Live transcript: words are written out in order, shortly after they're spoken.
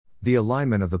The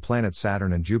alignment of the planet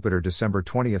Saturn and Jupiter December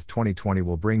 20, 2020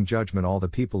 will bring judgment all the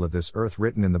people of this earth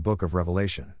written in the book of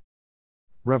Revelation.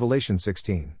 Revelation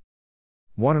 16.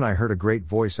 1 And I heard a great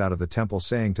voice out of the temple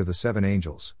saying to the seven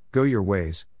angels, Go your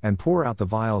ways, and pour out the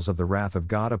vials of the wrath of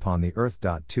God upon the earth.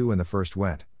 2 And the first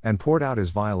went, and poured out his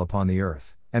vial upon the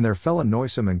earth, and there fell a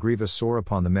noisome and grievous sore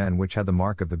upon the men which had the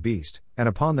mark of the beast, and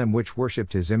upon them which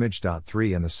worshipped his image.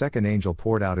 3 And the second angel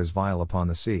poured out his vial upon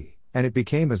the sea, and it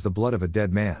became as the blood of a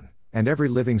dead man, and every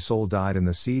living soul died in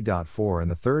the sea. 4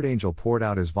 And the third angel poured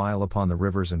out his vial upon the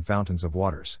rivers and fountains of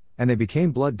waters, and they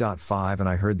became blood. 5 And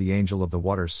I heard the angel of the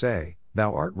waters say,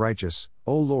 Thou art righteous,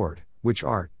 O Lord, which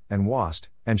art, and wast,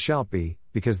 and shalt be,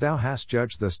 because thou hast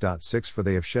judged thus. 6 For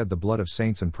they have shed the blood of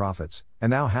saints and prophets,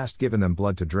 and thou hast given them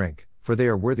blood to drink, for they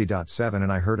are worthy. 7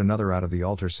 And I heard another out of the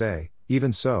altar say,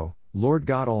 Even so, Lord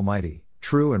God Almighty,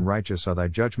 true and righteous are thy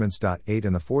judgments. 8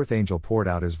 And the fourth angel poured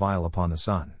out his vial upon the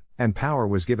sun, and power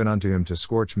was given unto him to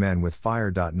scorch men with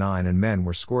fire. 9 And men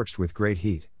were scorched with great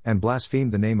heat, and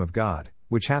blasphemed the name of God,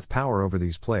 which hath power over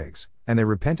these plagues, and they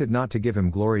repented not to give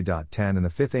him glory. 10 And the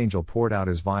fifth angel poured out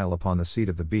his vial upon the seat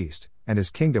of the beast, and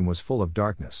his kingdom was full of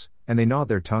darkness, and they gnawed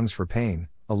their tongues for pain.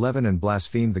 11 And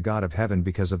blasphemed the God of heaven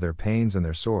because of their pains and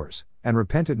their sores, and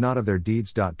repented not of their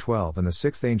deeds. 12 And the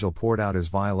sixth angel poured out his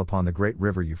vial upon the great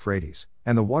river Euphrates,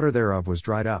 and the water thereof was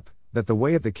dried up, that the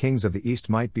way of the kings of the east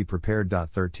might be prepared.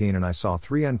 13 And I saw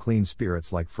three unclean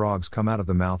spirits like frogs come out of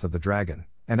the mouth of the dragon,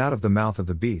 and out of the mouth of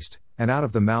the beast, and out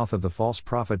of the mouth of the false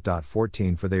prophet.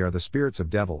 14 For they are the spirits of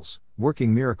devils,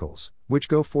 working miracles, which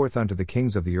go forth unto the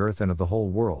kings of the earth and of the whole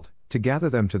world, to gather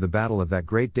them to the battle of that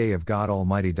great day of God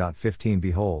Almighty. 15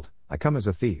 Behold, I come as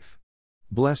a thief.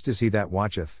 Blessed is he that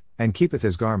watcheth, and keepeth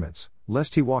his garments,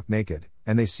 lest he walk naked,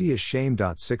 and they see his shame.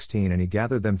 16 And he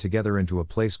gathered them together into a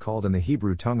place called in the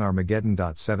Hebrew tongue Armageddon.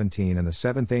 17 And the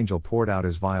seventh angel poured out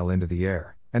his vial into the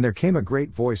air, and there came a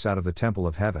great voice out of the temple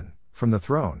of heaven, from the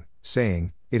throne,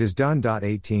 saying, It is done.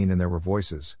 18 And there were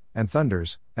voices, and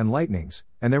thunders, and lightnings,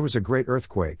 and there was a great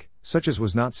earthquake, such as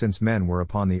was not since men were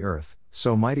upon the earth,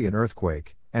 so mighty an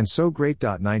earthquake, and so great.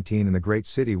 19 And the great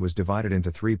city was divided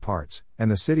into three parts,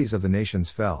 and the cities of the nations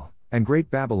fell, and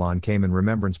great Babylon came in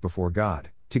remembrance before God,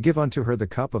 to give unto her the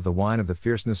cup of the wine of the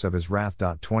fierceness of his wrath.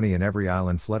 20 And every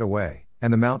island fled away,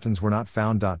 and the mountains were not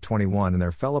found. 21 And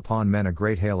there fell upon men a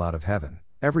great hail out of heaven,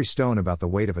 every stone about the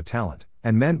weight of a talent,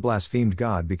 and men blasphemed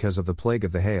God because of the plague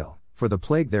of the hail, for the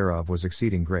plague thereof was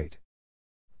exceeding great.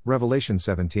 Revelation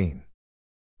 17.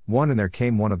 1 And there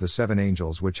came one of the seven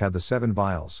angels which had the seven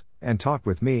vials, and talked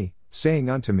with me, saying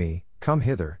unto me, Come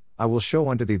hither, I will show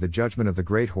unto thee the judgment of the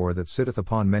great whore that sitteth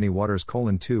upon many waters.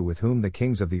 2 With whom the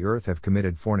kings of the earth have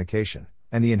committed fornication,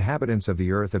 and the inhabitants of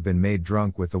the earth have been made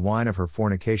drunk with the wine of her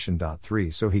fornication. 3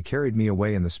 So he carried me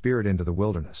away in the spirit into the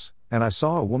wilderness, and I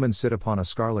saw a woman sit upon a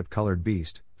scarlet-colored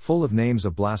beast, full of names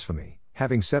of blasphemy,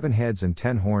 having 7 heads and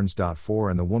 10 horns.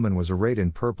 4 And the woman was arrayed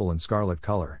in purple and scarlet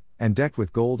color, and decked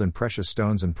with gold and precious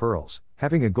stones and pearls,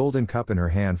 having a golden cup in her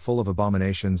hand full of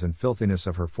abominations and filthiness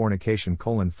of her fornication.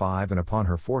 5 And upon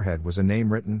her forehead was a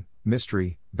name written,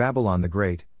 Mystery, Babylon the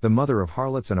Great, the mother of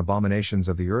harlots and abominations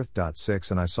of the earth.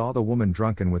 6 And I saw the woman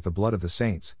drunken with the blood of the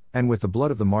saints, and with the blood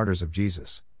of the martyrs of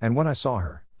Jesus, and when I saw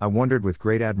her, I wondered with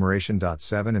great admiration.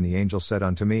 7 And the angel said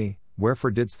unto me, Wherefore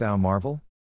didst thou marvel?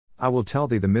 I will tell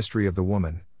thee the mystery of the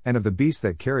woman, and of the beast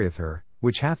that carrieth her,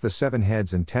 which hath the 7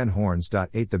 heads and 10 horns.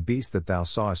 8 The beast that thou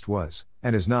sawest was,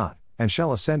 and is not, and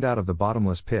shall ascend out of the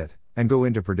bottomless pit, and go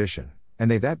into perdition, and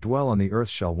they that dwell on the earth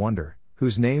shall wonder,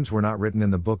 whose names were not written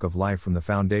in the book of life from the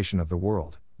foundation of the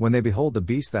world, when they behold the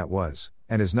beast that was,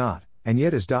 and is not, and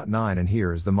yet is. 9 And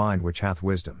here is the mind which hath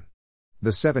wisdom.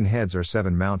 The 7 heads are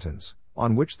 7 mountains,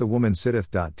 on which the woman sitteth.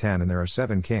 10 And there are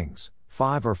 7 kings,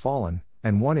 5 are fallen,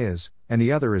 and one is, and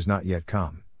the other is not yet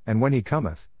come, and when he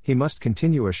cometh, he must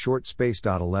continue a short space.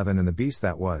 11 And the beast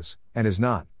that was, and is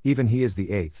not, even he is the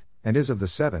 8th, and is of the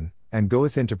 7, and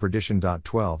goeth into perdition.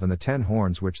 12 And the 10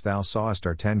 horns which thou sawest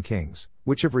are 10 kings,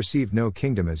 which have received no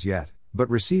kingdom as yet, but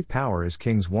receive power as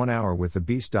kings 1 hour with the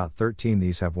beast. 13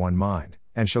 These have one mind,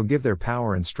 and shall give their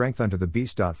power and strength unto the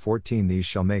beast. 14 These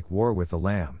shall make war with the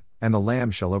Lamb, and the Lamb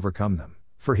shall overcome them,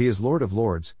 for he is Lord of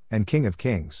lords, and King of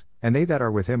kings, and they that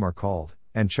are with him are called,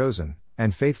 and chosen,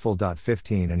 and faithful.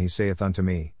 15 And he saith unto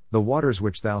me, The waters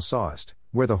which thou sawest,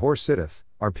 where the whore sitteth,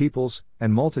 are peoples,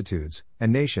 and multitudes,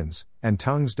 and nations, and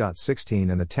tongues.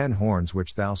 16 And the 10 horns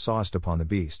which thou sawest upon the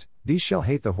beast, these shall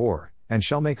hate the whore, and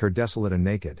shall make her desolate and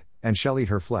naked, and shall eat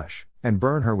her flesh, and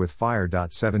burn her with fire.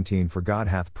 17 For God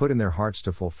hath put in their hearts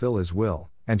to fulfill his will,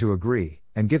 and to agree,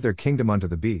 and give their kingdom unto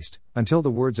the beast, until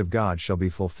the words of God shall be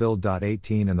fulfilled.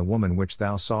 18 And the woman which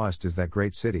thou sawest is that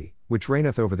great city, which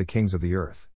reigneth over the kings of the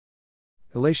earth.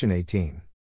 Elation 18.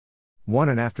 1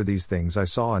 And after these things I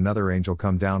saw another angel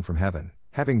come down from heaven,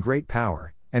 having great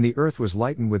power, and the earth was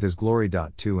lightened with his glory.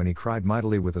 2 And he cried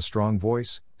mightily with a strong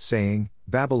voice, saying,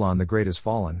 Babylon the great is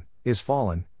fallen,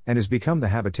 and is become the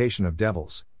habitation of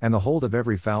devils, and the hold of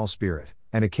every foul spirit,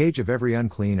 and a cage of every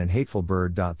unclean and hateful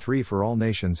bird. 3 For all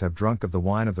nations have drunk of the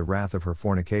wine of the wrath of her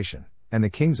fornication, and the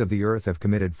kings of the earth have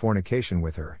committed fornication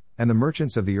with her, and the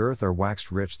merchants of the earth are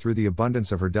waxed rich through the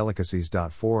abundance of her delicacies.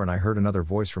 4 And I heard another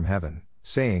voice from heaven,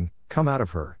 saying, Come out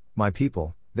of her, my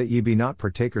people, that ye be not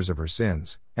partakers of her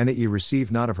sins, and that ye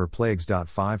receive not of her plagues.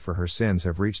 5 For her sins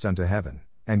have reached unto heaven,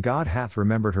 and God hath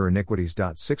remembered her iniquities.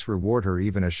 6 Reward her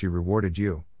even as she rewarded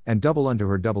you, and double unto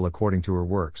her double according to her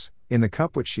works, in the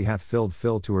cup which she hath filled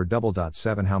fill to her double.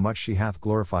 7 How much she hath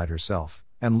glorified herself,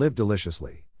 and lived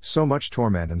deliciously, so much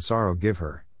torment and sorrow give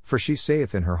her, for she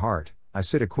saith in her heart, I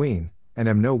sit a queen, and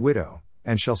am no widow,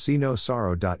 and shall see no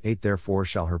sorrow. 8 Therefore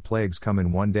shall her plagues come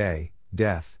in one day,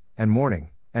 death, and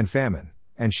mourning, and famine,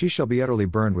 and she shall be utterly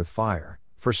burned with fire,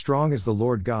 for strong is the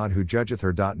Lord God who judgeth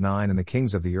her. 9 And the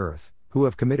kings of the earth, who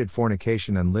have committed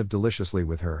fornication and lived deliciously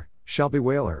with her, shall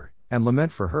bewail her, and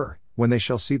lament for her, when they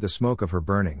shall see the smoke of her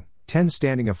burning. 10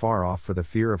 Standing afar off for the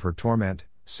fear of her torment,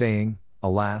 saying,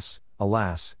 Alas,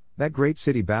 alas, that great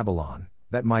city Babylon,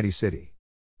 that mighty city.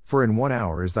 For in 1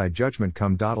 hour is thy judgment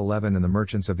come. 11 And the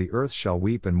merchants of the earth shall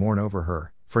weep and mourn over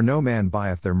her, for no man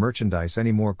buyeth their merchandise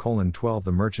any more. 12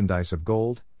 The merchandise of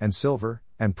gold, and silver,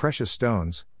 and precious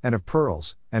stones, and of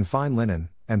pearls, and fine linen,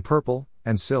 and purple,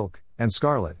 and silk, and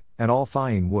scarlet, and all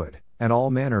fine wood, and all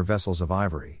manner vessels of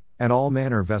ivory, and all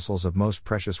manner vessels of most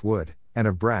precious wood, and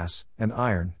of brass, and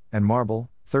iron, and marble.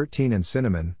 13 And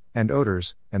cinnamon, and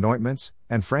odors, and ointments,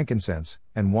 and frankincense,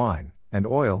 and wine, and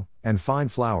oil, and fine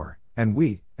flour, and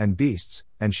wheat, and beasts,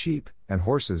 and sheep, and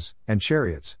horses, and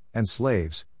chariots, and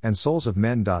slaves, and souls of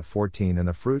men. 14 And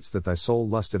the fruits that thy soul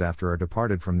lusted after are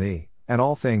departed from thee, and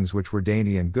all things which were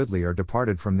dainty and goodly are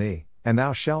departed from thee, and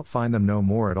thou shalt find them no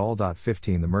more at all.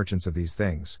 15 The merchants of these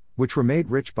things, which were made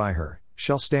rich by her,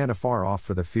 shall stand afar off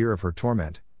for the fear of her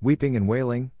torment, weeping and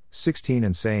wailing. 16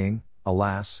 And saying,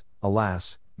 Alas,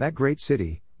 alas, that great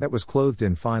city, that was clothed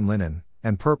in fine linen,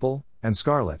 and purple, and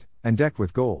scarlet, and decked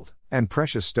with gold, and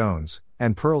precious stones,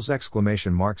 and pearls!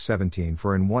 17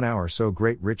 For in 1 hour so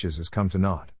great riches is come to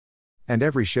naught. And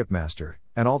every shipmaster,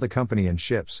 and all the company in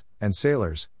ships, and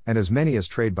sailors, and as many as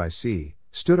trade by sea,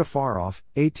 stood afar off.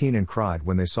 18 And cried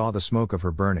when they saw the smoke of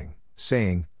her burning,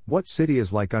 saying, What city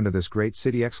is like unto this great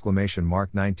city!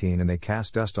 19 And they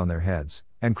cast dust on their heads,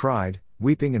 and cried,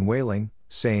 weeping and wailing,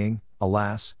 saying,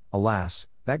 Alas, alas,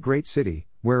 that great city,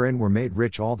 wherein were made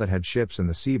rich all that had ships in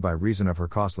the sea by reason of her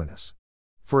costliness.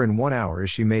 For in 1 hour is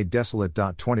she made desolate.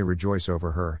 20 Rejoice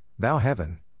over her, thou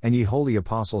heaven, and ye holy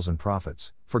apostles and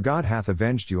prophets, for God hath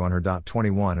avenged you on her.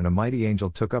 21 And a mighty angel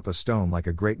took up a stone like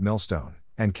a great millstone,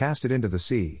 and cast it into the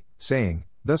sea, saying,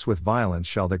 Thus with violence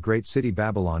shall that great city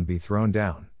Babylon be thrown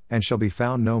down, and shall be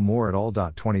found no more at all.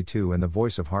 22 And the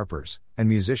voice of harpers, and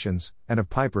musicians, and of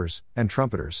pipers, and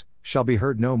trumpeters, shall be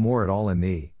heard no more at all in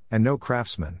thee, and no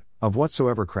craftsman, of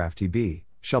whatsoever craft he be,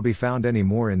 shall be found any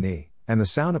more in thee, and the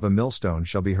sound of a millstone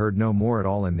shall be heard no more at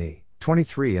all in thee.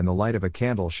 23 And the light of a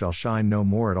candle shall shine no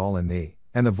more at all in thee,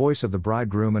 and the voice of the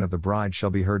bridegroom and of the bride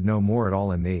shall be heard no more at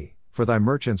all in thee, for thy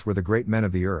merchants were the great men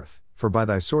of the earth, for by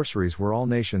thy sorceries were all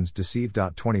nations deceived.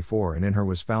 24 And in her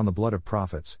was found the blood of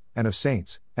prophets, and of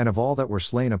saints, and of all that were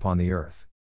slain upon the earth.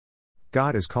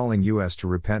 God is calling us to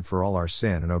repent for all our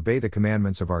sin and obey the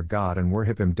commandments of our God and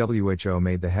worship Him. WHO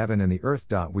made the heaven and the earth.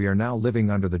 We are now living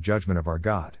under the judgment of our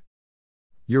God.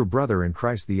 Your brother in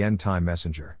Christ, the end time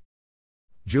messenger.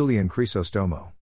 Julian Chrysostomo.